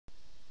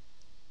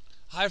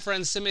Hi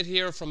friends, Simit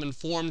here from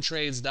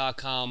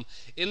informedtrades.com.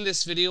 In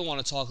this video I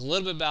want to talk a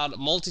little bit about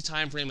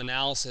multi-time frame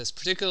analysis,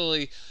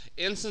 particularly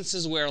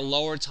instances where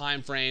lower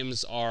time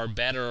frames are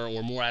better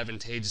or more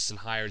advantageous than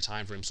higher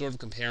time frames, sort of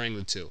comparing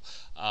the two.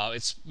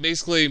 It's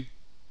basically,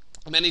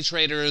 many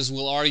traders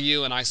will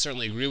argue, and I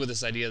certainly agree with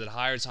this idea, that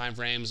higher time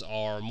frames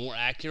are more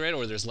accurate,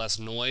 or there's less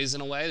noise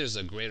in a way. There's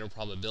a greater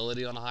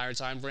probability on a higher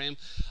time frame.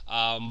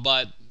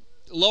 But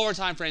lower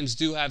time frames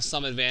do have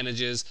some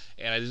advantages,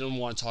 and I did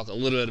want to talk a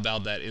little bit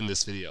about that in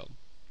this video.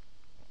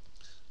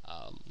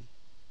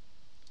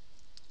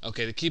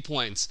 Okay, the key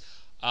points.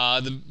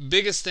 The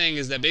biggest thing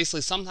is that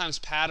basically sometimes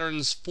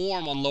patterns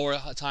form on lower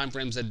time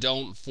frames that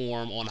don't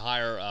form on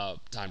higher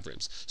time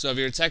frames. So if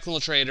you're a technical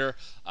trader,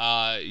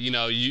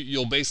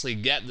 you'll basically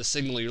get the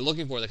signal you're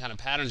looking for, the kind of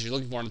patterns you're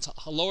looking for on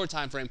a lower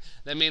time frame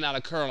that may not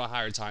occur on a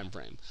higher time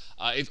frame.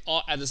 If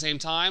at the same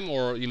time,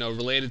 or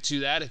related to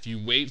that, if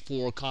you wait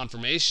for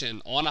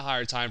confirmation on a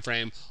higher time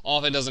frame,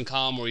 often it doesn't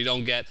come, or you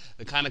don't get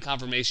the kind of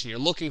confirmation you're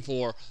looking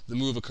for, the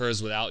move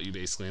occurs without you,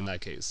 basically, in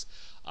that case.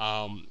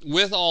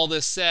 With all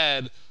this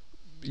said,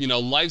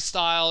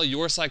 lifestyle,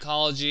 your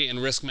psychology,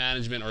 and risk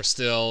management are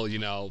still,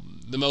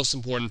 the most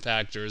important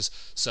factors.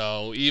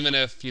 So even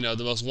if, the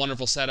most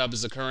wonderful setup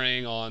is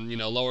occurring on,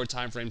 lower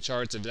time frame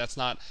charts, if that's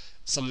not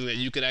something that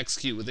you can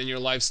execute within your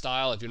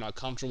lifestyle, if you're not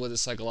comfortable with it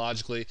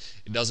psychologically,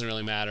 it doesn't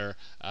really matter,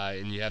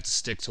 and you have to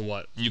stick to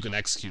what you can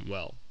execute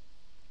well.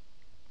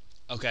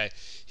 Okay,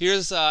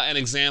 here's an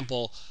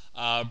example.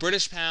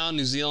 British pound,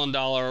 New Zealand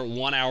dollar,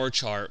 1 hour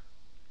chart.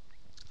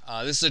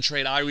 This is a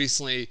trade I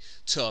recently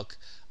took.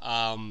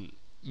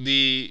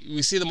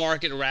 We see the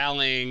market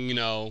rallying,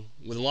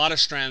 with a lot of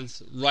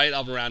strength right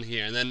up around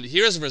here. And then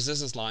here's a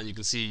resistance line. You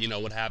can see,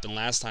 what happened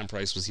last time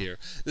price was here.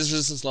 This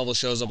resistance level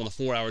shows up on the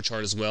 4-hour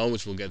chart as well,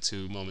 which we'll get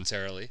to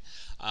momentarily.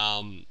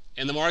 And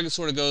the market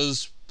sort of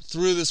goes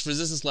through this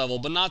resistance level,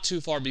 but not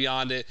too far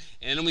beyond it,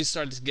 and then we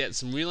start to get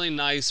some really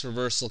nice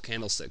reversal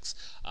candlesticks.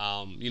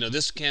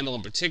 This candle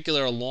in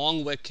particular, a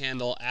long wick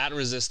candle at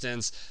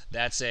resistance,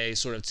 that's a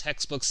sort of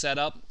textbook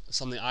setup,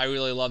 something I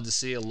really love to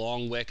see, a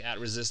long wick at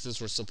resistance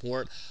or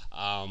support.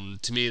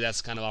 To me,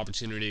 that's the kind of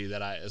opportunity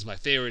that is my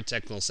favorite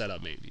technical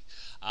setup, maybe.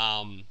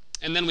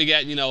 And then we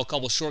get, a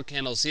couple short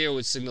candles here,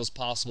 which signals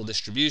possible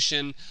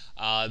distribution.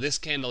 This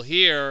candle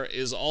here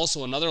is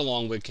also another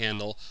long wick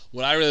candle.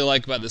 What I really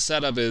like about the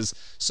setup is,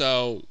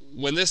 so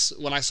when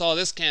I saw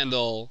this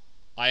candle,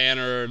 I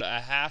entered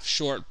I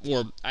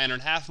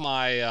entered half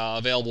my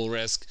available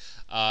risk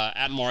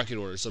at market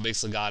order. So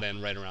basically got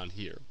in right around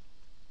here.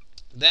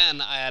 Then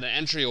I had an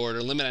entry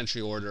order, limit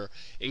entry order,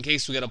 in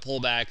case we get a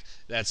pullback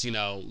that's,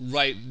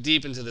 right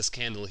deep into this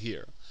candle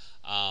here.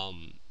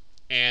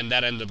 And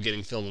that ended up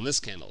getting filled in this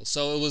candle.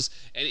 So it was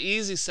an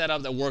easy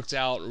setup that worked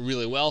out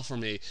really well for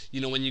me.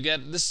 When you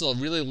get, this is a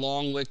really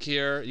long wick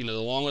here, the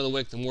longer the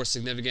wick, the more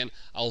significant.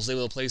 I was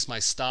able to place my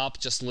stop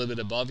just a little bit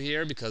above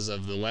here because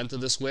of the length of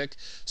this wick.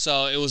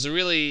 So it was a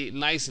really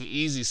nice and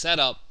easy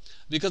setup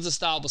because the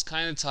stop was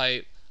kind of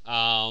tight.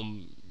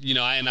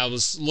 And I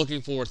was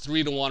looking for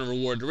 3-to-1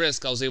 reward to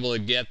risk. I was able to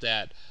get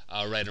that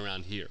right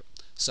around here.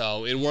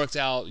 So it worked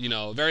out,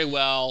 very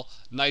well.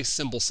 Nice,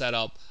 simple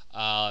setup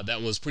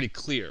that was pretty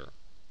clear.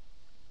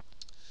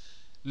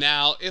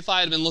 Now, if I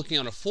had been looking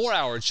on a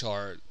 4-hour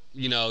chart,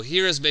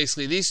 here is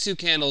basically these two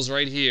candles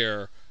right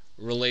here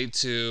relate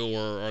to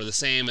or are the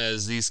same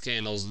as these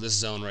candles, this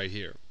zone right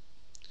here.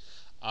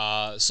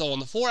 So on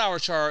the 4-hour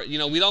chart,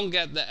 we don't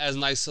get as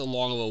nice so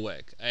long of a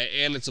wick,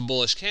 and it's a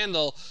bullish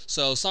candle,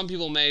 so some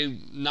people may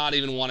not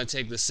even want to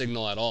take the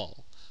signal at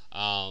all.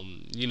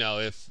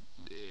 If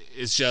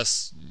it's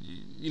just,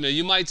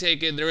 you might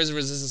take it, there is a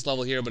resistance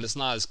level here, but it's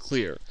not as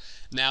clear.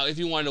 Now, if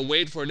you wanted to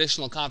wait for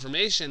additional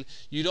confirmation,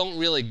 you don't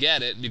really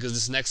get it because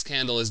this next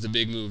candle is the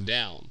big move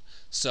down.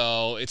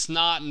 So it's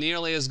not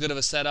nearly as good of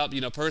a setup.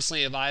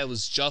 Personally, if I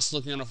was just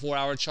looking on a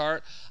 4-hour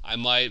chart, I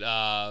might,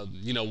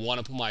 want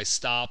to put my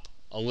stop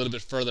a little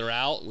bit further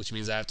out, which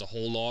means I have to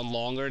hold on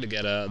longer to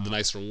get the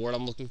nice reward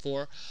I'm looking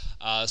for.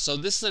 So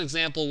this is an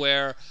example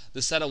where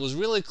the setup was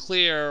really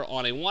clear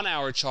on a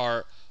 1-hour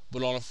chart,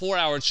 but on a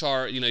 4-hour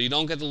chart, you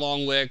don't get the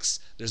long wicks.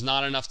 There's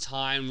not enough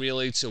time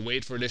really to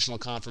wait for additional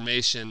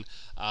confirmation.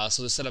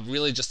 So the setup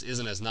really just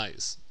isn't as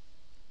nice.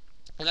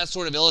 And that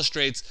sort of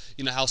illustrates,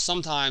 how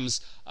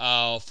sometimes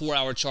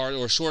 4-hour chart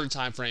or shorter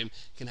time frame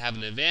can have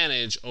an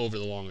advantage over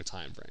the longer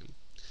time frame.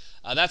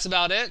 That's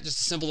about it. Just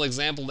a simple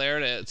example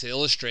there to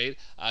illustrate.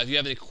 If you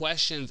have any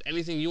questions,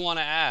 anything you want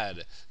to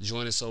add,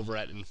 join us over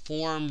at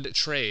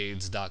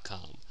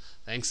informedtrades.com.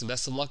 Thanks and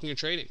best of luck in your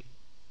trading.